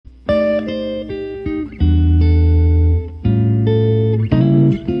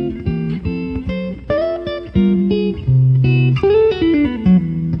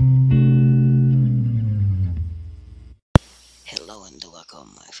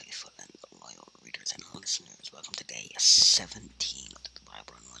17. Look at the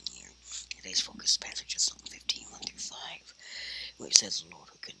Bible in 1 year. Today's focus passage is Psalm 15, 1 through 5, where it says, Lord,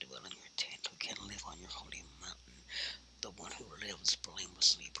 who can dwell in your tent, who can live on your holy mountain, the one who lives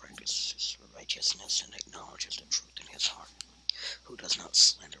blamelessly, practices righteousness, and acknowledges the truth in his heart, who does not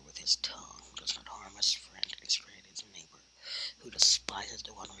slander with his tongue, who does not harm his friend, discredit his neighbor, who despises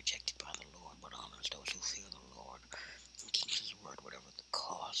the one rejected by the Lord, but honors those who fear the Lord, and keeps his word whatever the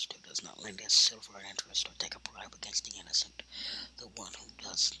cost, who does not lend his silver at interest or take a bribe against the innocent. The one who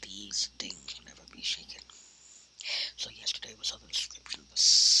does these things will never be shaken. So yesterday was the description of the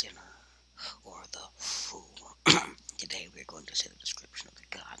sinner or the fool. Today we're going to see the description of the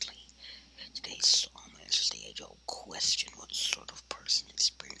godly. Today's psalm answers the age-old question: what sort of person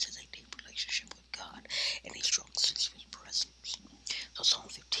experiences a deep relationship with God and a strong sense of his presence? So Psalm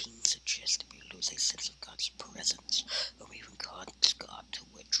 15 suggests that we lose a sense of God's presence, or even cause God to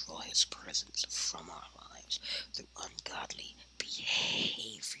withdraw his presence from our lives through ungodly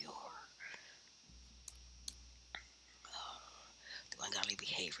behavior. Through ungodly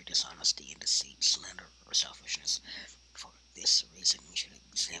behavior, dishonesty, and deceit, slander, or selfishness. For this reason, we should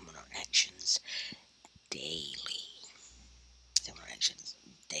examine our actions daily.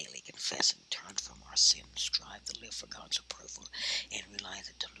 Confess and turn from our sins, strive to live for God's approval, and realize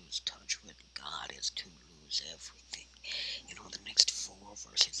that to lose touch with God is to lose everything. Over the next 4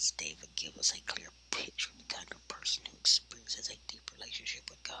 verses, David gives us a clear picture of the kind of person who experiences a deep relationship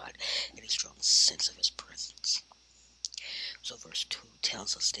with God and a strong sense of his presence. So verse 2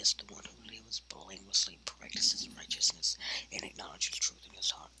 tells us this: the one who lives blamelessly, practices righteousness, and acknowledges truth in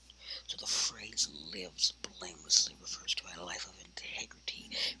his heart. So the phrase lives blamelessly refers to a life of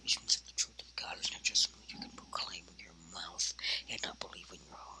integrity, which means that the truth of God is not just something you can proclaim with your mouth and not believe in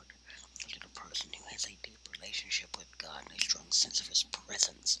your heart. To the person who has a deep relationship with God and a strong sense of his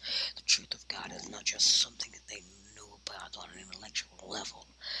presence, the truth of God is not just something that they know about on an intellectual level,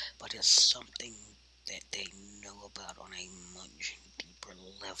 but is something that they know about on a much deeper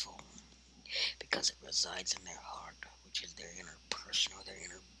level, because it resides in their heart, which is their inner person or their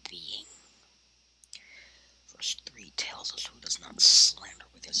inner being. Verse 3 tells us: who does not slander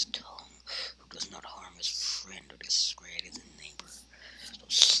with his tongue, who does not harm his friend or discredit his neighbor. So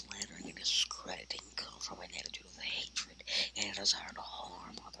slandering and discrediting come from an attitude of hatred and a desire to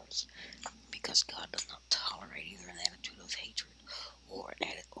harm others, because God does not tolerate either an attitude of hatred or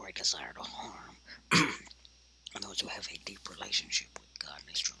a desire to harm. And those who have a deep relationship with God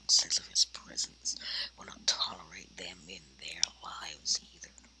and a strong sense of his presence will not tolerate them in their lives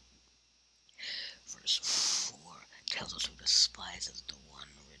either. Verse 4 tells us: who despises the one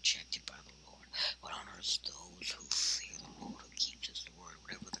rejected by the Lord, but honors those who fear the Lord, who keeps his word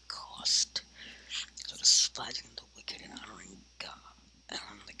whatever the cost. So despising the wicked and honoring God and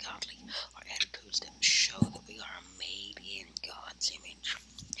honoring the godly are attitudes that show that we are made in God's image.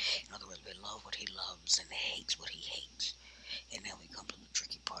 In other words, we love what he loves and hates what he hates. And now we come to the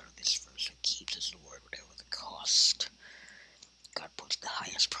tricky part of this verse: who keeps his word whatever the cost. God puts the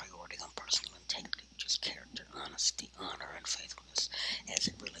highest priority on personal integrity, which is character, honesty, honor, and faithfulness, as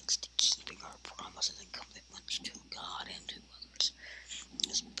it relates to keeping our promises and commitments to God and to others.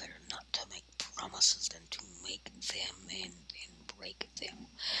 It's better not to make promises than to make them and then break them.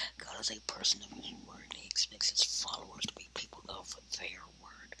 God is a person of his word, and he expects his followers to be people of their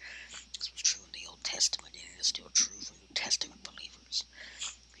word. This was true in the Old Testament, and it is still true for New Testament believers.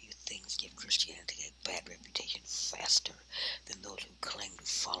 Few things give Christianity a bad reputation faster than those who claim to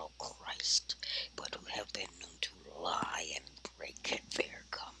follow Christ, but who have been known to lie and break their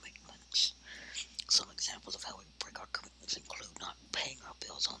commitments. Some examples of how we break our commitments include not paying our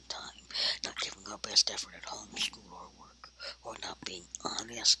bills on time, not giving our best effort at home, school, or work, or not being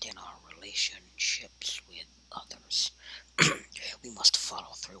honest in our relationships with others. We must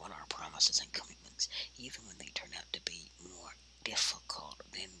follow through on our promises and commitments, even when they turn out to be more difficult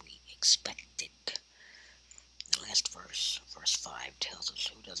than we expected. The last verse, verse 5, tells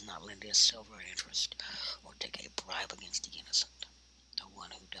us: who does not lend his silver at interest or take a bribe against the innocent. The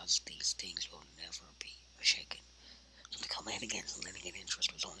one who does these things will never be shaken. So the command against lending at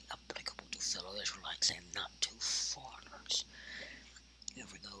interest was only applicable to fellow Israelites and not to foreigners.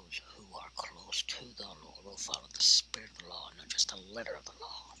 However, those who are close to the Lord will follow the spirit of the law, not just the letter of the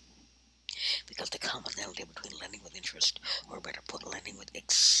law. Because the commonality between lending with interest, or better put, lending with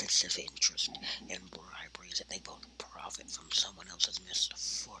excessive interest, and bribery is that they both profit from someone else's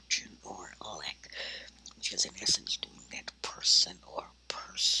misfortune or lack, which is in essence doing that person or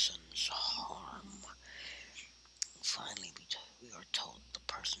persons harm. Finally, we are told the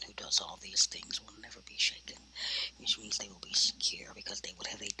person who does all these things will never be shaken, which means they will be secure because because they would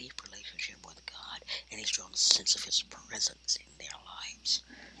have a deep relationship with God and a strong sense of His presence in their lives.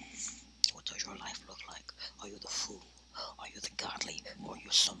 What does your life look like? Are you the fool? Are you the godly? Or are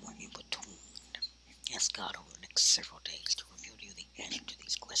you somewhere in between? Ask God over the next several days to reveal to you the answer to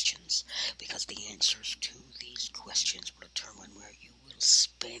these questions, because the answers to these questions will determine where you will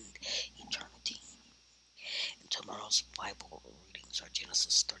spend eternity. And tomorrow's Bible readings are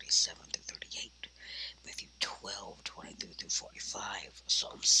Genesis 37 through 38, Matthew 12, 23 through 45,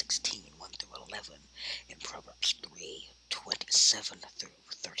 Psalm 16, 1 through 11, and Proverbs 3, 27 through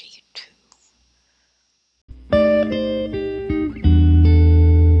 32.